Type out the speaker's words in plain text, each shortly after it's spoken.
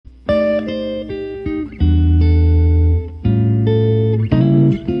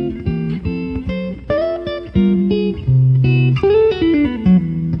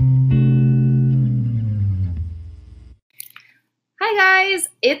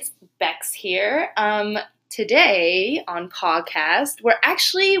Bex here. Today on podcast, we're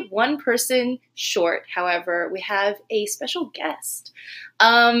actually one person short. However, we have a special guest.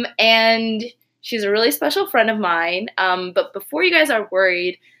 And she's a really special friend of mine. But before you guys are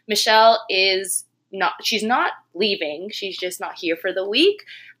worried, Michelle she's not leaving. She's just not here for the week.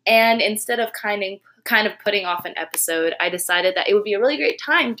 And instead of kind of putting off an episode, I decided that it would be a really great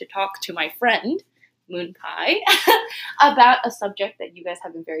time to talk to my friend, Moon Pie, about a subject that you guys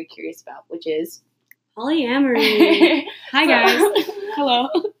have been very curious about, which is polyamory. Hi guys. Hello.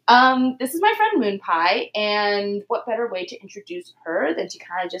 This is my friend Moon Pie, and what better way to introduce her than to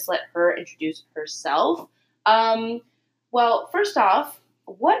kind of just let her introduce herself? Well, first off,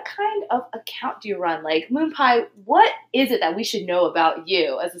 what kind of account do you run? Like, Moon Pie, what is it that we should know about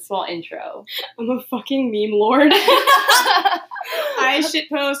you as a small intro? I'm a fucking meme lord. I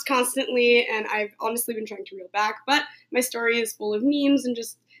shitpost constantly, and I've honestly been trying to reel back, but my story is full of memes and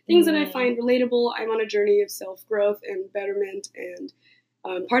just things that I find relatable. I'm on a journey of self-growth and betterment, and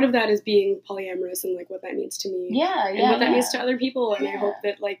part of that is being polyamorous and, like, what that means to me. And what that means to other people, and I hope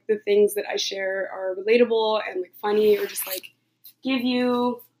that, like, the things that I share are relatable and, like, funny, or just, like, give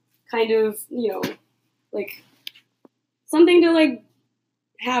you kind of, you know, like, something to, like,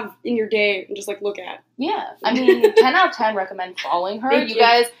 have in your day and just, like, look at. Yeah. I mean, 10 out of 10 recommend following her. Thank you you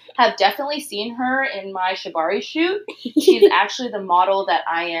guys have definitely seen her in my Shibari shoot. She's actually the model that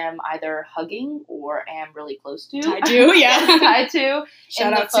I am either hugging or am really close to. Tied to, yeah. Tied to.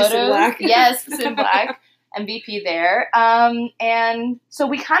 Shout out to Sin Black. Yes, Sin Black. MVP there. And so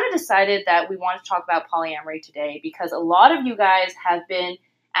we kind of decided that we wanted to talk about polyamory today because a lot of you guys have been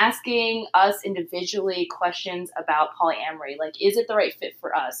asking us individually questions about polyamory. Like, is it the right fit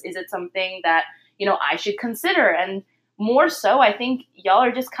for us? Is it something that, you know, I should consider? And more so, I think y'all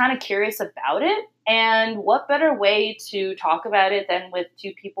are just kind of curious about it. And what better way to talk about it than with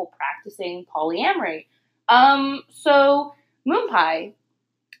two people practicing polyamory? So, Moon Pie,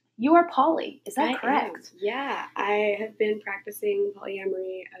 you are poly. Is that correct? Yeah, I have been practicing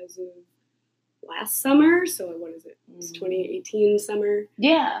polyamory as of last summer. So what is it? It's 2018 summer.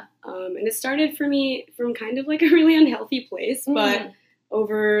 Yeah. And it started for me from kind of like a really unhealthy place, but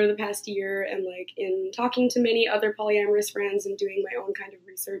over the past year and, like, in talking to many other polyamorous friends and doing my own kind of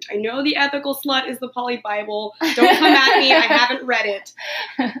research, I know the ethical slut is the poly Bible. Don't come at me. I haven't read it.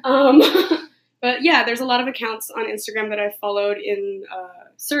 But yeah, there's a lot of accounts on Instagram that I've followed in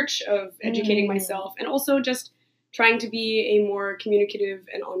search of educating myself, and also just trying to be a more communicative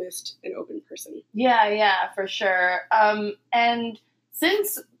and honest and open person. Yeah, for sure. And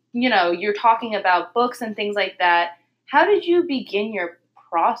since, you know, you're talking about books and things like that, how did you begin your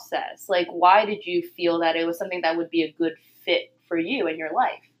process? Like, why did you feel that it was something that would be a good fit for you in your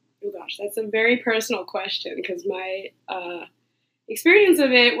life? Oh gosh, that's a very personal question, because my experience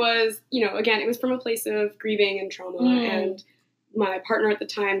of it was, you know, again, it was from a place of grieving and trauma, and my partner at the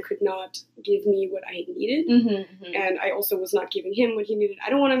time could not give me what I needed, and I also was not giving him what he needed. I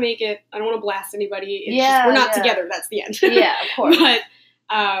don't want to blast anybody. It's just, we're not together. That's the end. Yeah, of course. But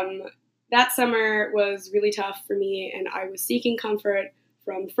that summer was really tough for me, and I was seeking comfort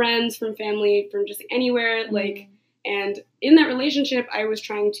from friends, from family, from just anywhere, like, and in that relationship, I was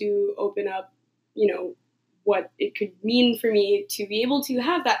trying to open up, you know, what it could mean for me to be able to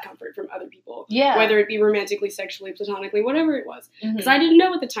have that comfort from other people. Yeah. Whether it be romantically, sexually, platonically, whatever it was. Because I didn't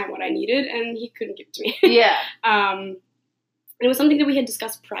know at the time what I needed, and he couldn't give it to me. Yeah. It was something that we had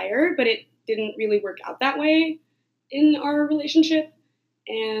discussed prior, but it didn't really work out that way in our relationship.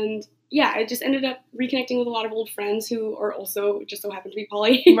 And yeah, I just ended up reconnecting with a lot of old friends who are also just so happen to be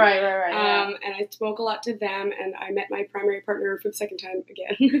poly. Right. And I spoke a lot to them, and I met my primary partner for the second time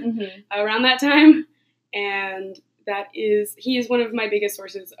again around that time. And he is one of my biggest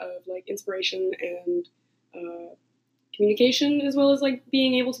sources of, like, inspiration and communication, as well as, like,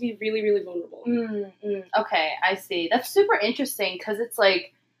 being able to be really, really vulnerable. Okay, I see. That's super interesting, because it's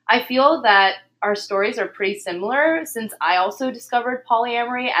like, I feel that our stories are pretty similar, since I also discovered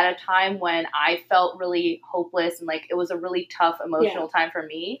polyamory at a time when I felt really hopeless, and, like, it was a really tough emotional time for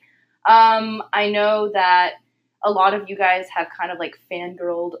me. I know that a lot of you guys have kind of, like,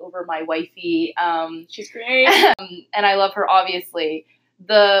 fangirled over my wifey. She's great. And I love her, obviously.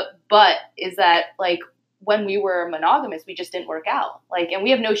 The but is that, like, when we were monogamous, we just didn't work out. Like, and we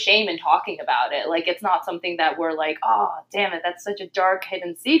have no shame in talking about it. Like, it's not something that we're like, oh, damn it, that's such a dark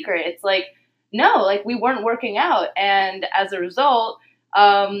hidden secret. It's like, no, like, we weren't working out. And as a result,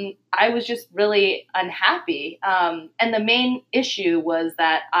 I was just really unhappy. And the main issue was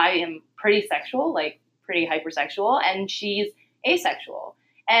that I am pretty sexual, like, pretty hypersexual, and she's asexual.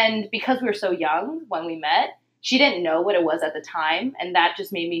 And because we were so young when we met, she didn't know what it was at the time, and that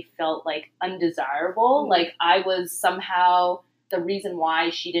just made me feel like undesirable. Like I was somehow the reason why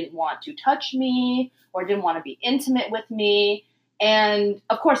she didn't want to touch me or didn't want to be intimate with me. And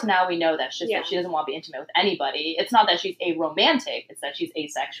of course now we know that's just that she doesn't want to be intimate with anybody. It's not that she's aromantic, it's that she's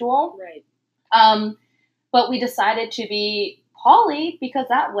asexual. Right. But we decided to be poly because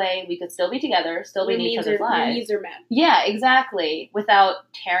that way we could still be together, still be in each other's lives. Your needs are met. Yeah, exactly. Without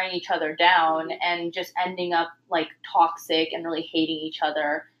tearing each other down and just ending up like toxic and really hating each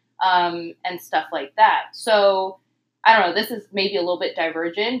other and stuff like that. So I don't know, this is maybe a little bit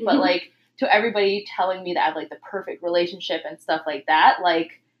divergent, but like to everybody telling me that I have like the perfect relationship and stuff like that,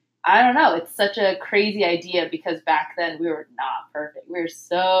 like I don't know. It's such a crazy idea because back then we were not perfect. We were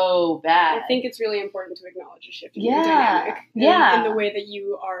so bad. I think it's really important to acknowledge a shift in your dynamic. In the way that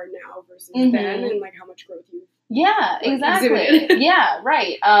you are now versus then, and like how much growth you've exactly. exhibited. Yeah,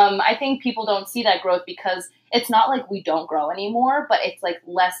 right. I think people don't see that growth because it's not like we don't grow anymore, but it's like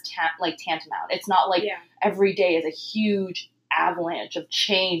less tantamount. It's not like every day is a huge avalanche of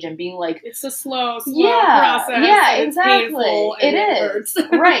change and being like it's a slow process. Yeah, exactly. It's painful and it hurts.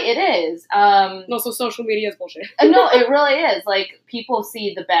 Right, it is. Also, social media is bullshit. No, it really is. Like people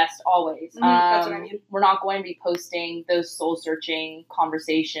see the best always. That's what I mean. We're not going to be posting those soul searching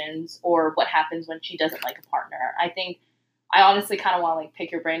conversations or what happens when she doesn't like a partner. I honestly kind of want to like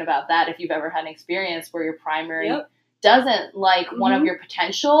pick your brain about that. If you've ever had an experience where your primary doesn't like one of your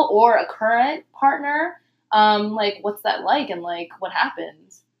potential or a current partner. Like, what's that like, and like, what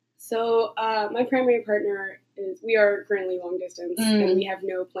happens? So, my primary partner we are currently long distance, and we have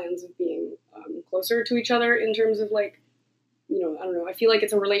no plans of being closer to each other in terms of like, I don't know. I feel like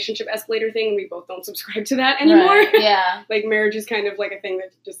it's a relationship escalator thing, and we both don't subscribe to that anymore. Right, yeah. Like, marriage is kind of like a thing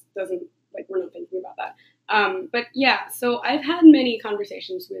that just doesn't, like, we're not thinking about that. But yeah, so I've had many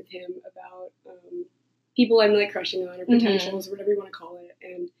conversations with him about people I'm like crushing on or potentials or whatever you want to call it,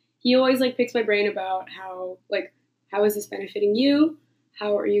 and he always like picks my brain about how is this benefiting you?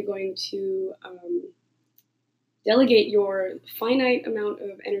 How are you going to delegate your finite amount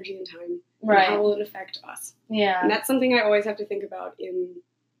of energy and time? Right. And how will it affect us? Yeah. And that's something I always have to think about in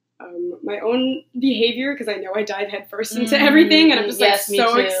my own behavior, because I know I dive headfirst into everything, and I'm just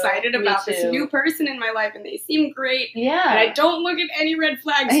so excited about this new person in my life, and they seem great. Yeah. And I don't look at any red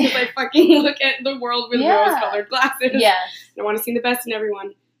flags because I fucking look at the world with rose-colored glasses. Yes. I want to see the best in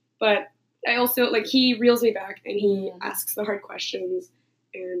everyone. But I also, like, he reels me back and he asks the hard questions,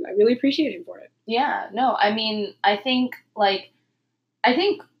 and I really appreciate him for it. Yeah, no, I mean, I think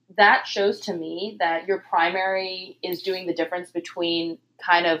that shows to me that your primary is doing the difference between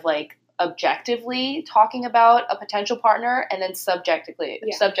kind of like objectively talking about a potential partner and then subjectively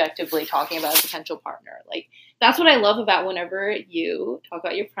talking about a potential partner. Like, that's what I love about whenever you talk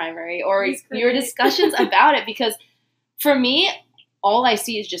about your primary or your discussions about it, because for me, all I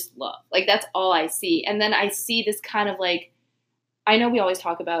see is just love. Like, that's all I see. And then I see this kind of like, I know we always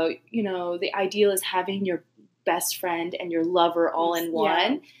talk about, the ideal is having your best friend and your lover all in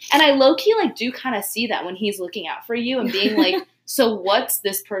one. Yeah. And I low-key like do kind of see that when he's looking out for you and being like, so what's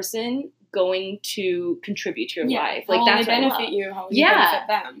this person going to contribute to your life? Like, that's how will they benefit you? How will you benefit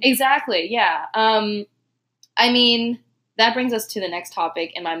them? Exactly. Yeah. I mean, that brings us to the next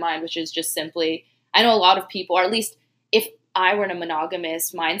topic in my mind, which is just simply, I know a lot of people, or at least if I were in a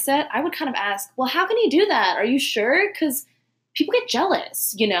monogamous mindset, I would kind of ask, well, how can you do that? Are you sure? Because people get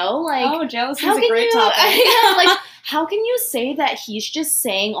jealous, like, oh, jealousy is a great topic. Like, how can you say that he's just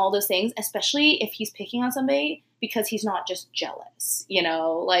saying all those things, especially if he's picking on somebody because he's not just jealous,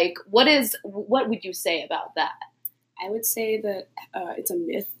 like, what would you say about that? I would say that it's a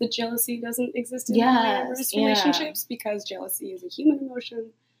myth that jealousy doesn't exist in polyamorous relationships, because jealousy is a human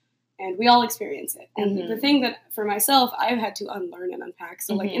emotion and we all experience it. And the thing that for myself, I've had to unlearn and unpack.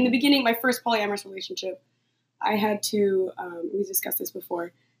 So like in the beginning, my first polyamorous relationship, I had to, we discussed this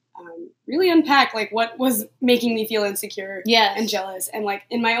before, really unpack like what was making me feel insecure and jealous. And like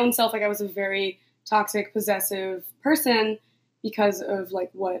in my own self, like I was a very toxic, possessive person because of like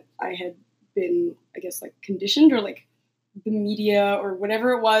what I had been, I guess, like conditioned, or like the media or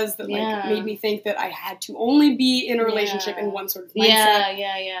whatever it was that like made me think that I had to only be in a relationship in one sort of mindset.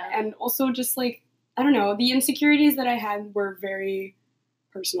 And also just like, I don't know, the insecurities that I had were very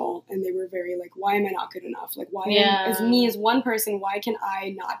personal, and they were very like, why am I not good enough? Like, why as me as one person, why can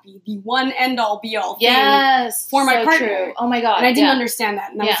I not be the one end all be all thing for my partner? True. Oh my god. And I didn't understand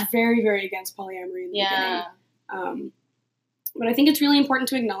that, and I was very, very against polyamory in the beginning. But I think it's really important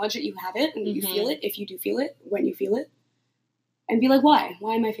to acknowledge that you have it and that you feel it, if you do feel it, when you feel it, and be like, why?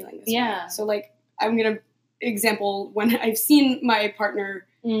 Why am I feeling this way? So like, I'm gonna example when I've seen my partner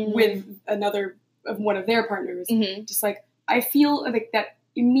with another of one of their partners, Mm-hmm. just like I feel like that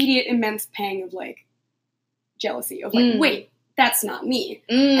immediate immense pang of like jealousy of like, wait, that's not me.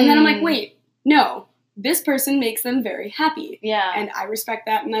 And then I'm like, wait, no, this person makes them very happy. Yeah. And I respect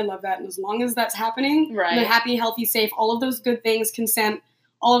that and I love that. And as long as that's happening, Right. they're happy, healthy, safe, all of those good things, consent,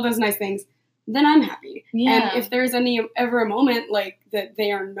 all of those nice things, then I'm happy. Yeah. And if there's ever a moment like that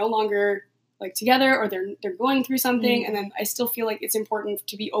they are no longer like together or they're going through something, and then I still feel like it's important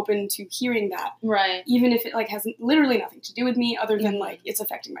to be open to hearing that. Right. Even if it like has literally nothing to do with me other than like it's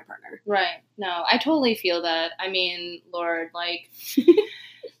affecting my partner. Right. No, I totally feel that. I mean, Lord, like,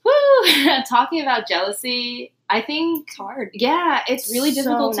 woo, talking about jealousy, I think It's hard. Yeah, it's Really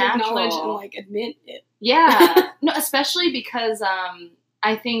difficult so to natural. acknowledge and like admit it. Yeah. No, especially because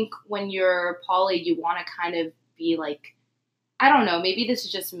I think when you're poly, you want to kind of be like, I don't know, maybe this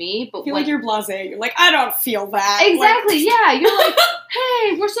is just me, but I feel like you're blasé. You're like, I don't feel that. Exactly, Like, yeah. You're like,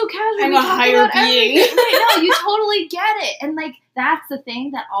 hey, we're so casual. I'm we a talk higher about being. everything. Right, no, you totally get it. And like, that's the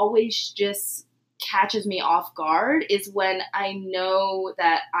thing that always just catches me off guard is when I know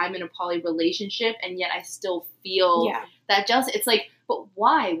that I'm in a poly relationship and yet I still feel that jealousy. It's like, but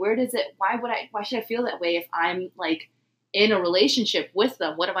why? Why should I feel that way if I'm like in a relationship with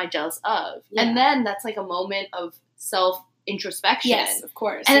them? What am I jealous of? Yeah. And then that's like a moment of self-introspection. Yes, of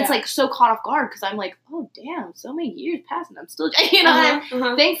course. And it's like so caught off guard because I'm like, oh damn, so many years passed and I'm still,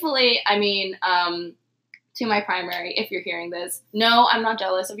 Thankfully, I mean, to my primary, if you're hearing this, no, I'm not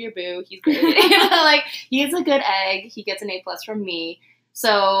jealous of your boo. He's great. Like he's a good egg. He gets an A+ from me,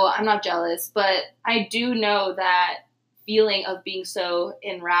 so I'm not jealous. But I do know that feeling of being so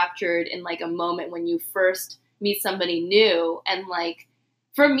enraptured in like a moment when you first meet somebody new, and like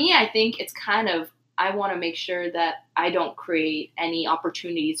for me, I think it's kind of I want to make sure that I don't create any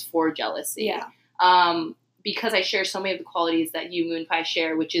opportunities for jealousy. Yeah. Because I share so many of the qualities that you, Moon Pie,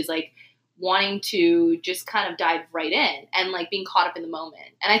 share, which is like wanting to just kind of dive right in and like being caught up in the moment.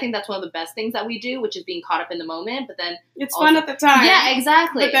 And I think that's one of the best things that we do, which is being caught up in the moment. But then it's fun at the time. Yeah,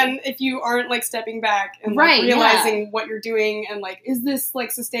 exactly. But then if you aren't like stepping back and like, realizing what you're doing and like, is this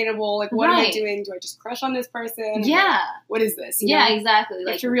like sustainable? Like, what am I doing? Do I just crush on this person? Yeah. Like, what is this? You know? Exactly. You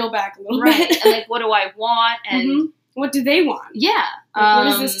like have to reel back a little bit. And like, what do I want? And what do they want? Yeah. Like,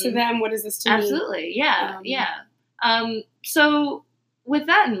 what is this to them? What is this to me? Absolutely. Yeah. So with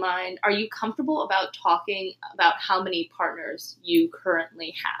that in mind, are you comfortable about talking about how many partners you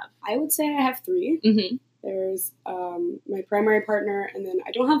currently have? I would say I have 3. Mm-hmm. There's my primary partner, and then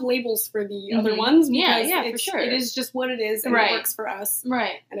I don't have labels for the other ones because for sure. It is just what it is, and it works for us.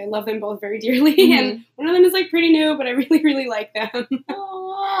 Right. And I love them both very dearly, and one of them is like pretty new, but I really, really like them.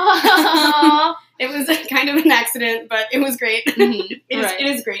 It was kind of an accident, but it was great. It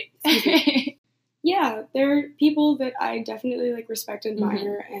is great. Yeah, they're people that I definitely like respect and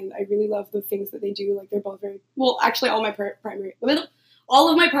admire, and I really love the things that they do. Like they're both very well. Actually, all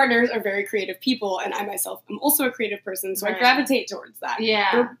of my partners are very creative people, and I myself am also a creative person, so I gravitate towards that.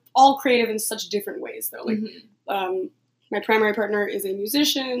 Yeah, they're all creative in such different ways, though. Like, my primary partner is a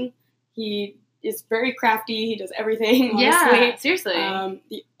musician. He is very crafty. He does everything. Honestly. Yeah, seriously.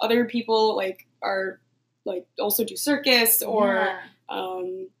 The other people like are like also do circus or.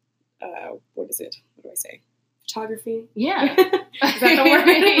 What is it? What do I say? Photography? Yeah. Is that the word?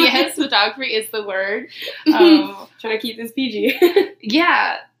 Yes, photography is the word. Trying to keep this PG.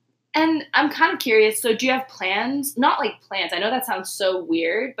 Yeah. And I'm kind of curious, so do you have plans? Not like plans. I know that sounds so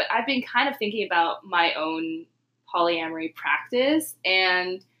weird, but I've been kind of thinking about my own polyamory practice.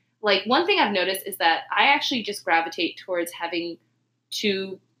 And like one thing I've noticed is that I actually just gravitate towards having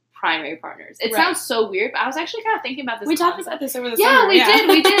 2 primary partners. It sounds so weird, but I was actually kind of thinking about this. We talked about this over the summer. Yeah,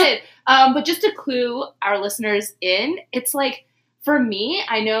 we did. But just to clue our listeners in, it's like, for me,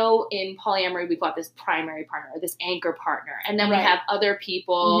 I know in polyamory, we've got this primary partner, this anchor partner, and then we have other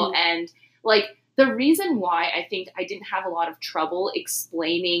people. And like the reason why I think I didn't have a lot of trouble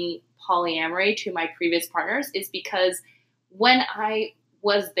explaining polyamory to my previous partners is because when I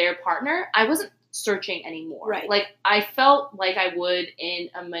was their partner, I wasn't searching anymore. Right. Like I felt like I would in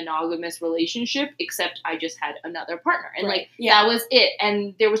a monogamous relationship, except I just had another partner. And that was it.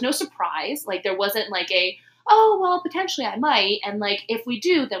 And there was no surprise. Like there wasn't like oh, well, potentially I might. And like, if we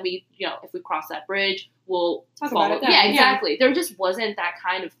do, then we, if we cross that bridge, we'll talk follow. about it then. Yeah, exactly. There just wasn't that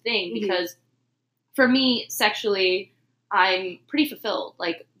kind of thing because for me, sexually, I'm pretty fulfilled,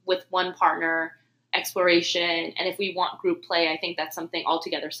 like with one partner, exploration, and if we want group play, I think that's something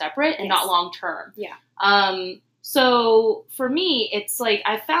altogether separate and not long term. Yeah. So for me, it's like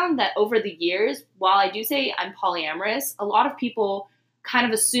I found that over the years, while I do say I'm polyamorous, a lot of people kind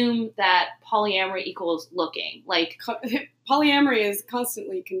of assume that polyamory equals looking. Like, polyamory is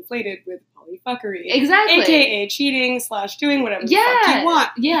constantly conflated with polyfuckery. Exactly. AKA cheating / doing whatever the fuck you want.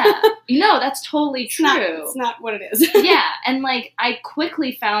 Yeah. That's totally true. It's not what it is. Yeah. And, like, I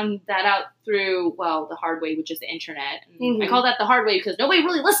quickly found that out through, the hard way, which is the internet. And I call that the hard way because nobody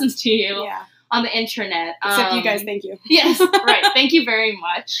really listens to you on the internet. Except you guys, thank you. Yes, right. Thank you very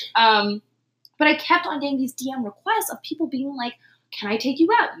much. But I kept on getting these DM requests of people being like, can I take you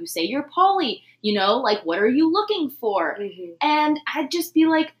out? You say you're poly. Like, what are you looking for? And I'd just be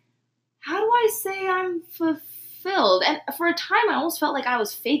like, how do I say I'm fulfilled? And for a time, I almost felt like I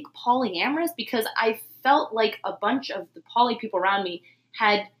was fake polyamorous because I felt like a bunch of the poly people around me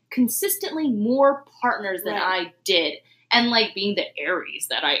had consistently more partners than I did. And, like, being the Aries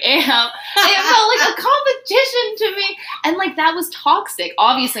that I am, it felt like a competition to me. And, like, that was toxic.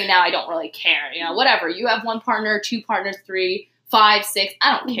 Obviously, now I don't really care. Whatever. You have 1 partner, 2 partners, 3, 5, 6.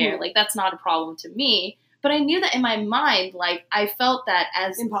 I don't care. Like, that's not a problem to me. But I knew that in my mind, like, I felt that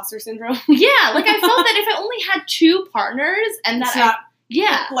as... Imposter syndrome? Yeah. Like, I felt that if I only had 2 partners and that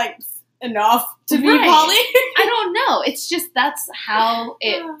like, enough to be poly? I don't know. It's just, that's how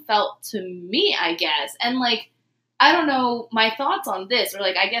it felt to me, I guess. And, like, I don't know my thoughts on this, or,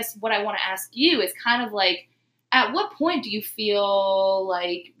 like, I guess what I want to ask you is kind of, like, at what point do you feel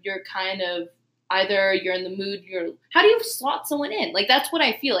like you're kind of, either you're in the mood, how do you slot someone in? Like, that's what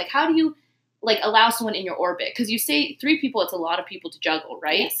I feel. Like, how do you, like, allow someone in your orbit? Because you say 3 people, it's a lot of people to juggle,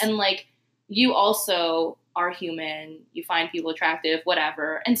 right? Yes. And, like, you also are human. You find people attractive,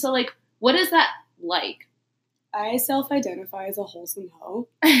 whatever. And so, like, what is that like? I self-identify as a wholesome hoe.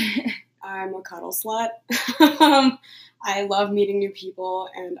 I'm a cuddle slut. I love meeting new people,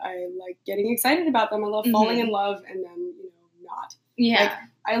 and I like getting excited about them. I love falling in love and then, not. Yeah. Like,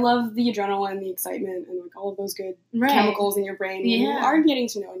 I love the adrenaline, the excitement, and, like, all of those good chemicals in your brain when you are getting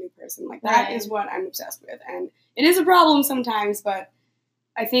to know a new person. Like, that is what I'm obsessed with. And it is a problem sometimes, but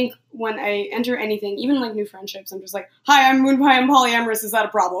I think when I enter anything, even, like, new friendships, I'm just like, hi, I'm polyamorous. Is that a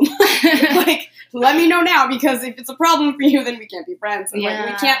problem? Like, let me know now, because if it's a problem for you, then we can't be friends. And, like,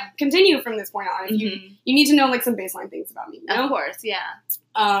 we can't continue from this point on. If you need to know, like, some baseline things about me, Of course, yeah.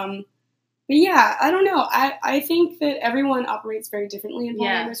 But yeah, I don't know. I think that everyone operates very differently in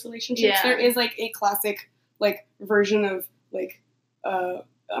polyamorous relationships. Yeah. There is, like, a classic, like, version of, like,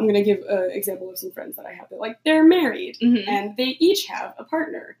 I'm going to give an example of some friends that I have that, like, they're married and they each have a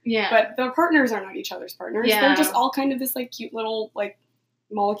partner. Yeah. But their partners are not each other's partners. Yeah. They're just all kind of this, like, cute little, like,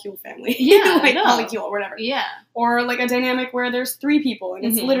 molecule family. Yeah. Like, polycule or whatever. Yeah. Or, like, a dynamic where there's 3 people and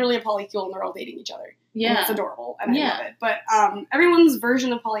it's literally a polycule and they're all dating each other. Yeah. And it's adorable and I love it. But everyone's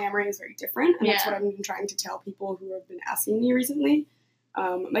version of polyamory is very different. And that's what I've been trying to tell people who have been asking me recently.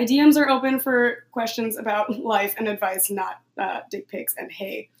 My DMs are open for questions about life and advice, not dick pics and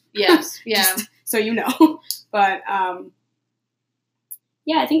hey. Yes, yeah. Just so you know. But,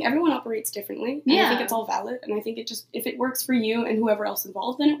 yeah, I think everyone operates differently. And I think it's all valid. And I think it just, if it works for you and whoever else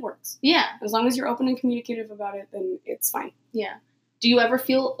involved, then it works. Yeah. As long as you're open and communicative about it, then it's fine. Yeah. Do you ever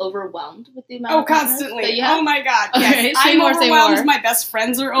feel overwhelmed with the amount of constantly. Yeah? Oh my god. Okay, yes. I'm more, overwhelmed. My best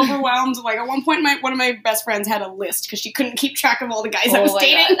friends are overwhelmed. Like, at one point, one of my best friends had a list because she couldn't keep track of all the guys I was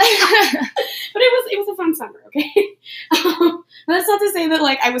dating. But it was a fun summer, okay? That's not to say that,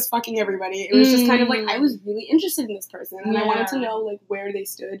 like, I was fucking everybody. It was just kind of like, I was really interested in this person. And I wanted to know, like, where they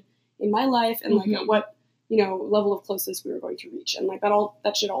stood in my life and, like, at what, level of closeness we were going to reach. And, like,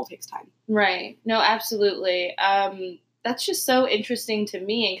 that shit all takes time. Right. No, absolutely. That's just so interesting to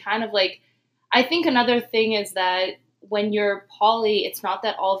me, and kind of like, I think another thing is that when you're poly, it's not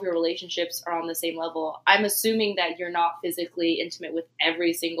that all of your relationships are on the same level. I'm assuming that you're not physically intimate with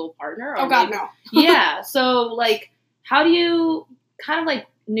every single partner. Oh god, no. Yeah. So, like, how do you kind of like,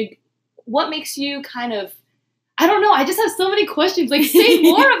 what makes you kind of, I don't know. I just have so many questions. Like, say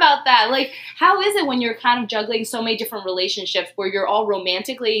more about that. Like, how is it when you're kind of juggling so many different relationships where you're all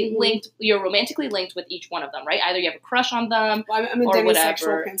romantically linked? You're romantically linked with each one of them, right? Either you have a crush on them, well, I'm a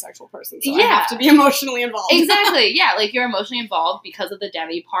demisexual, pansexual person, so I Yeah. have to be emotionally involved. Exactly. Yeah, like, you're emotionally involved because of the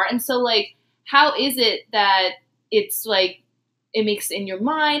demi part. And so, like, how is it that it's like it makes in your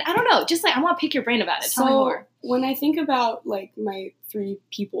mind? I don't know. Just like, I want to pick your brain about it. Tell me more. When I think about, like, my 3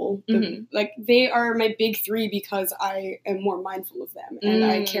 people, like, they are my big 3 because I am more mindful of them. And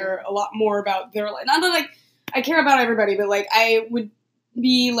I care a lot more about their life. Not that, like, I care about everybody, but, like, I would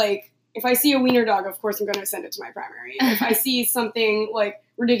be, like, if I see a wiener dog, of course I'm going to send it to my primary. If I see something, like,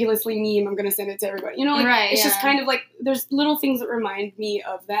 ridiculously meme, I'm going to send it to everybody. Like, it's just kind of, like, there's little things that remind me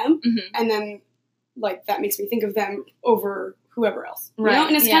of them. And then, like, that makes me think of them over whoever else. You know?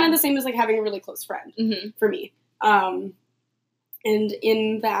 And it's kind of the same as, like, having a really close friend for me. And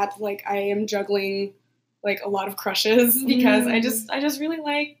in that, like, I am juggling, like, a lot of crushes because I just really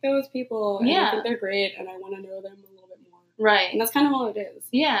like those people. And I think they're great, and I want to know them a little bit more. Right. And that's kind of all it is.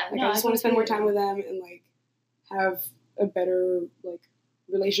 Yeah. Like, I just want to spend more time with them and, like, have a better, like,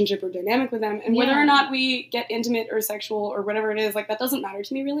 relationship or dynamic with them. And whether or not we get intimate or sexual or whatever it is, like, that doesn't matter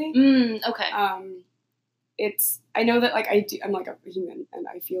to me, really. Okay. I know that, like, I'm, like, a human, and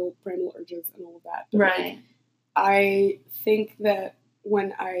I feel primal urges and all of that. But, Right. like, I think that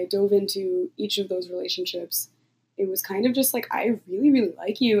when I dove into each of those relationships, it was kind of just like, I really, really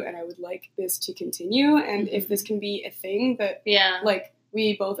like you, and I would like this to continue. And if this can be a thing that, like,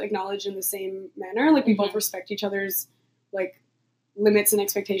 we both acknowledge in the same manner, like, we both respect each other's, like, limits and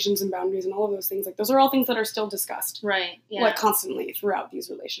expectations and boundaries and all of those things, like, those are all things that are still discussed. Right. Yeah. Like, constantly throughout these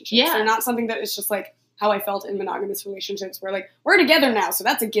relationships. Yeah. They're not something that is just, like, how I felt in monogamous relationships where, like, we're together now, so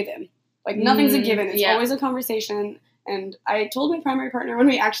that's a given. Like, nothing's a given. It's always a conversation. And I told my primary partner when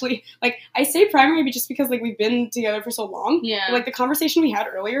we actually, like, I say primary just because, like, we've been together for so long. Yeah. But, like, the conversation we had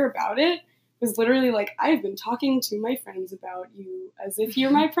earlier about it was literally, like, I've been talking to my friends about you as if you're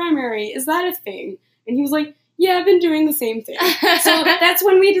my primary. Is that a thing? And he was like, yeah, I've been doing the same thing. So that's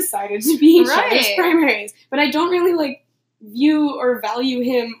when we decided to be each other's primaries. But I don't really, like, view or value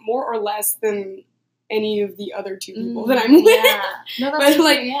him more or less than any of the other two people that I'm with. Yeah. No, that's but,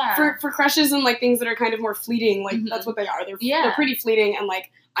 like, for crushes and, like, things that are kind of more fleeting, like, that's what they are. They're pretty fleeting, and,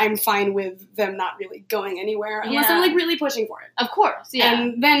 like, I'm fine with them not really going anywhere unless I'm, like, really pushing for it. Of course, yeah.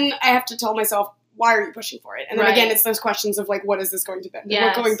 And then I have to tell myself, why are you pushing for it? And then again, it's those questions of, like, what is this going to benefit?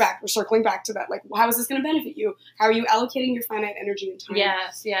 We're circling back to that. Like, how is this going to benefit you? How are you allocating your finite energy and time?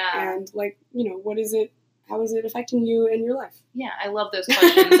 Yes, yeah. And, like, you know, what is it? How is it affecting you and your life? Yeah, I love those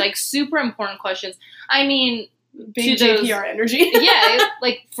questions. Like, super important questions. I mean, big JPR energy. Yeah,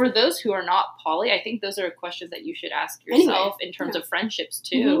 like, for those who are not poly, I think those are questions that you should ask yourself in terms of friendships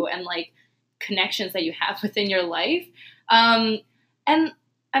too, and, like, connections that you have within your life. And I'm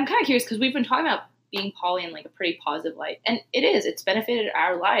kind of curious because we've been talking about being poly in, like, a pretty positive light, and it's benefited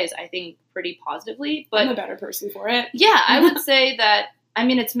our lives, I think, pretty positively. But I'm a better person for it. Yeah, I would say that. I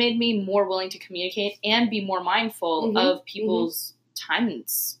mean, it's made me more willing to communicate and be more mindful of people's time and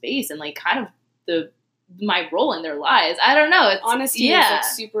space and, like, kind of my role in their lives. I don't know. Honesty is, like,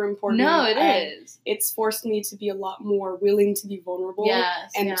 super important. No, it is. It's forced me to be a lot more willing to be vulnerable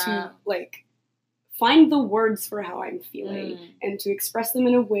and to, like, find the words for how I'm feeling and to express them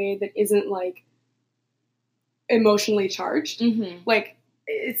in a way that isn't, like, emotionally charged. Like,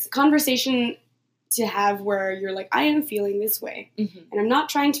 it's conversation to have where you're like, I am feeling this way. And I'm not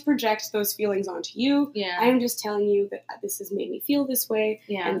trying to project those feelings onto you. I am just telling you that this has made me feel this way.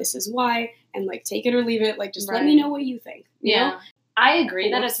 And this is why. And, like, take it or leave it. Like, just let me know what you think. You know? I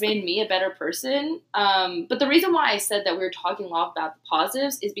agree that it's made me a better person. But the reason why I said that we were talking a lot about the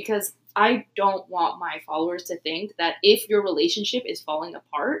positives is because I don't want my followers to think that if your relationship is falling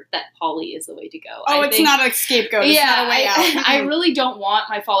apart, that poly is the way to go. It's not a scapegoat. It's not a way out. I really don't want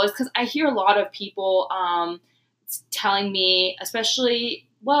my followers, because I hear a lot of people telling me, especially,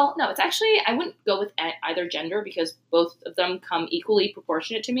 well, no, it's actually, I wouldn't go with either gender because both of them come equally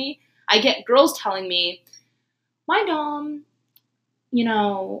proportionate to me. I get girls telling me, my dom, you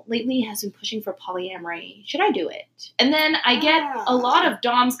know, lately has been pushing for polyamory. Should I do it? And then I get a lot of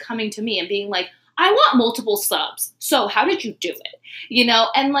doms coming to me and being like, I want multiple subs. So how did you do it? You know,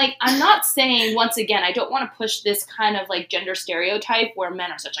 and, like, I'm not saying, once again, I don't want to push this kind of, like, gender stereotype where men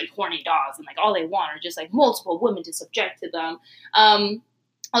are such, like, horny dogs and, like, all they want are just, like, multiple women to subject to them.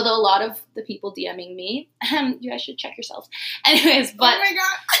 Although a lot of the people DMing me, you guys should check yourselves. Anyways, but... Oh my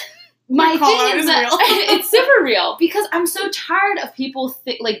God. My thing is that it's super real because I'm so tired of people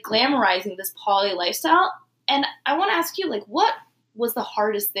like glamorizing this poly lifestyle. And I want to ask you, like, what was the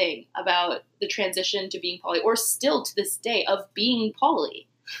hardest thing about the transition to being poly, or still to this day of being poly?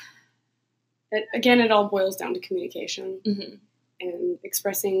 Again, it all boils down to communication and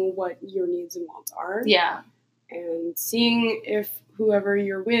expressing what your needs and wants are. Yeah. And seeing if whoever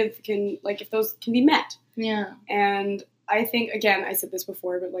you're with can, like, if those can be met. Yeah. And I think, again, I said this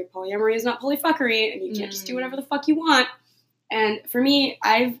before, but, like, polyamory is not polyfuckery, and you can't just do whatever the fuck you want. And for me,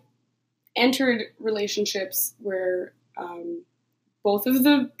 I've entered relationships where both of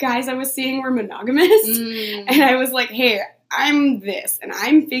the guys I was seeing were monogamous, and I was like, hey, I'm this, and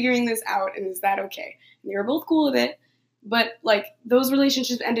I'm figuring this out, and is that okay? And they were both cool with it, but, like, those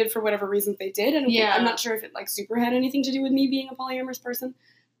relationships ended for whatever reasons they did, and I'm not sure if it, like, super had anything to do with me being a polyamorous person,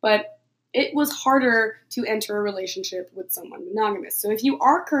 but it was harder to enter a relationship with someone monogamous. So if you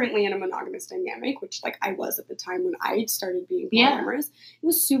are currently in a monogamous dynamic, which, like, I was at the time when I started being polyamorous, it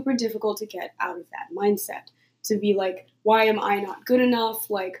was super difficult to get out of that mindset to be like, why am I not good enough?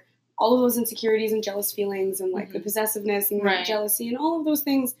 Like, all of those insecurities and jealous feelings and, like, the possessiveness and the jealousy and all of those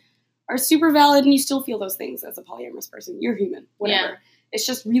things are super valid, and you still feel those things as a polyamorous person. You're human, whatever. Yeah. It's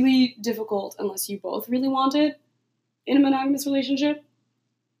just really difficult unless you both really want it in a monogamous relationship,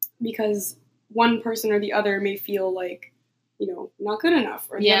 because one person or the other may feel like, you know, not good enough,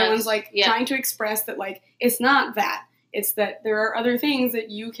 or the other one's, like, trying to express that, like, it's not that. It's that there are other things that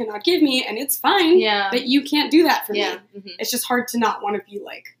you cannot give me, and it's fine that you can't do that for me. Mm-hmm. It's just hard to not want to be,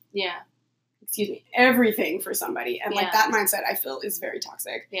 like, everything for somebody. And, like, that mindset, I feel, is very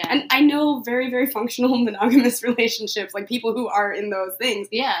toxic. Yeah. And I know very, very functional monogamous relationships, like, people who are in those things.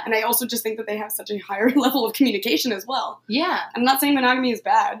 Yeah. And I also just think that they have such a higher level of communication as well. Yeah. I'm not saying monogamy is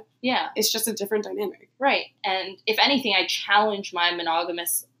bad. Yeah. It's just a different dynamic. Right. And if anything, I challenge my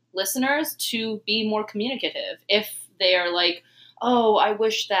monogamous listeners to be more communicative. If they are like, oh, I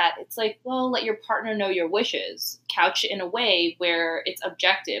wish that, it's like, well, let your partner know your wishes. Couch it in a way where it's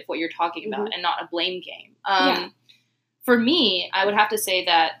objective, what you're talking about, and not a blame game. For me, I would have to say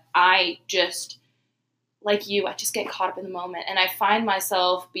that I just, like you, I just get caught up in the moment. And I find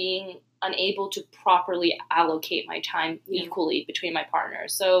myself being unable to properly allocate my time equally between my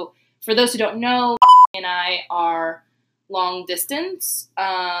partners. So for those who don't know, and I are long distance.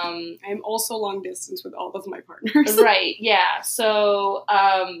 I'm also long distance with all of my partners. Right, yeah. So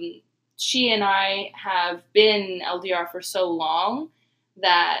she and I have been LDR for so long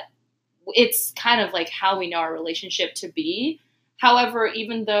that it's kind of like how we know our relationship to be. However,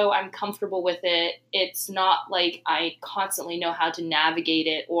 even though I'm comfortable with it, it's not like I constantly know how to navigate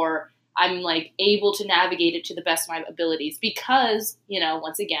it, or I'm, like, able to navigate it to the best of my abilities, because, you know,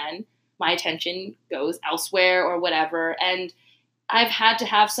 once again, my attention goes elsewhere or whatever. And I've had to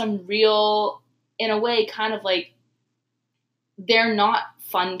have some real, in a way, kind of like, they're not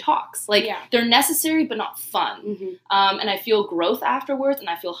fun talks. Like, they're necessary, but not fun. Mm-hmm. And I feel growth afterwards, and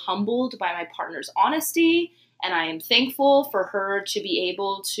I feel humbled by my partner's honesty. And I am thankful for her to be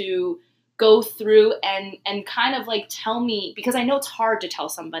able to go through and kind of, like, tell me, because I know it's hard to tell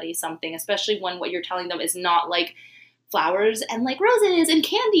somebody something, especially when what you're telling them is not, like, flowers and, like, roses and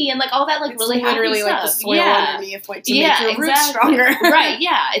candy and, like, all that, like, it's really literally happy like stuff. The soil underneath, like, to make your roots stronger. Right,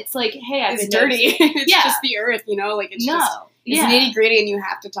 yeah. It's like, hey, it's dirty. It's just the earth, you know? Like, it's just, it's nitty gritty, and you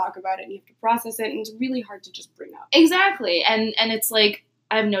have to talk about it, and you have to process it, and it's really hard to just bring up. Exactly. And it's like,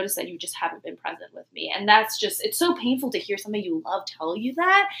 I've noticed that you just haven't been present with me. And that's just, it's so painful to hear somebody you love tell you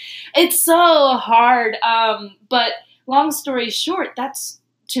that. It's so hard. But long story short, that's,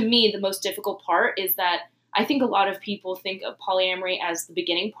 to me, the most difficult part, is that I think a lot of people think of polyamory as the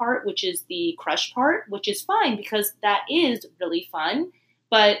beginning part, which is the crush part, which is fine because that is really fun.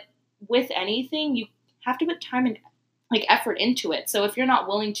 But with anything, you have to put time and, like, effort into it. So if you're not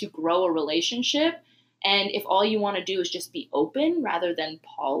willing to grow a relationship, and if all you want to do is just be open rather than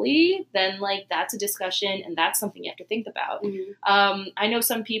poly, then, like, that's a discussion, and that's something you have to think about. Mm-hmm. I know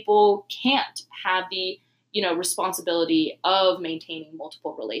some people can't have the, you know, responsibility of maintaining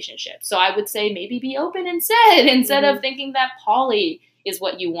multiple relationships. So I would say maybe be open instead of thinking that poly is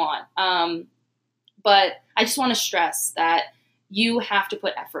what you want. But I just want to stress that you have to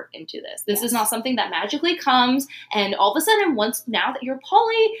put effort into this. This is not something that magically comes and all of a sudden, once now that you're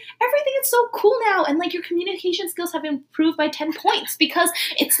poly, everything is so cool now, and, like, your communication skills have improved by 10 points because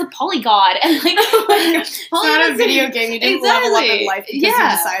it's the poly god. And, like, it's not a video game. You didn't level up in life because you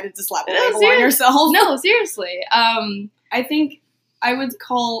decided to slap a label on yourself. No, seriously. I think I would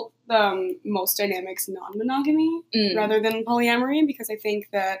call most dynamics non-monogamy rather than polyamory, because I think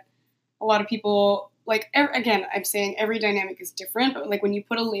that a lot of people, like, again, I'm saying every dynamic is different, but, like, when you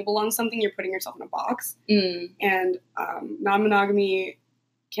put a label on something, you're putting yourself in a box. And non-monogamy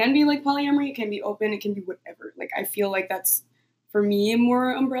can be like polyamory, it can be open, it can be whatever. Like, I feel like that's, for me, a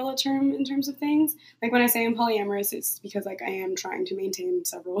more umbrella term in terms of things. Like, when I say I'm polyamorous, it's because, like, I am trying to maintain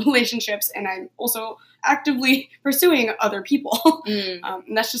several relationships, and I'm also actively pursuing other people.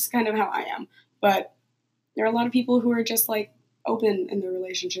 And that's just kind of how I am. But there are a lot of people who are just, like, open in their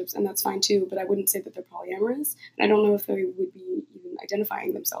relationships, and that's fine too, but I wouldn't say that they're polyamorous, and I don't know if they would be even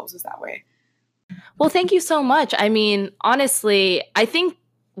identifying themselves as that way. Well, thank you so much. I mean, honestly, I think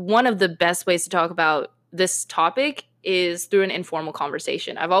one of the best ways to talk about this topic is through an informal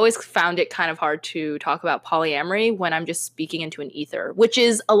conversation. I've always found it kind of hard to talk about polyamory when I'm just speaking into an ether, which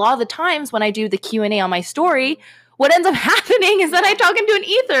is a lot of the times when I do the Q&A on my story, what ends up happening is that I talk into an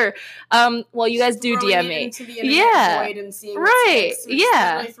ether. Well, you guys do DM me. Into the void and seeing right.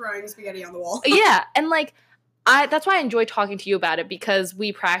 Yeah. Throwing spaghetti on the wall. Yeah. And, like, that's why I enjoy talking to you about it, because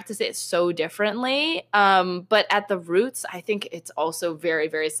we practice it so differently. But at the roots, I think it's also very,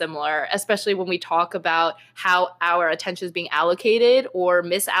 very similar, especially when we talk about how our attention is being allocated or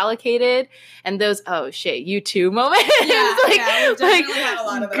misallocated, and those you too moments. Yeah, we definitely had a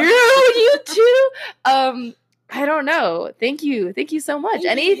lot of those. Girl, you too. I don't know. Thank you so much.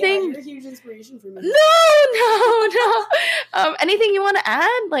 Anything? You're a huge inspiration for me. No. Anything you want to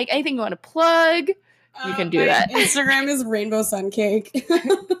add? Like anything you want to plug? You can do that. Instagram is Rainbow Sun Cake. Let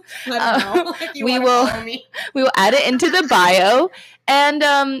me know if you want to follow me. We will add it into the bio. And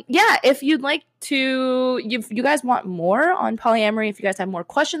if you'd like to, if you guys want more on polyamory, if you guys have more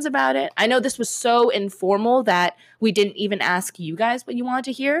questions about it, I know this was so informal that we didn't even ask you guys what you wanted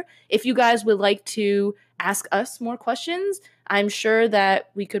to hear. If you guys would like to ask us more questions, I'm sure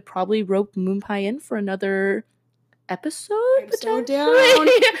that we could probably rope Moon Pie in for another episode. I'm so down.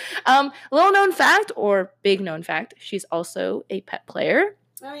 Little known fact or big known fact, she's also a pet player.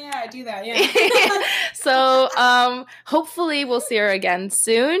 Oh yeah, I do that, yeah. So hopefully we'll see her again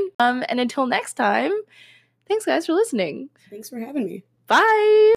soon. And until next time, thanks guys for listening. Thanks for having me. Bye.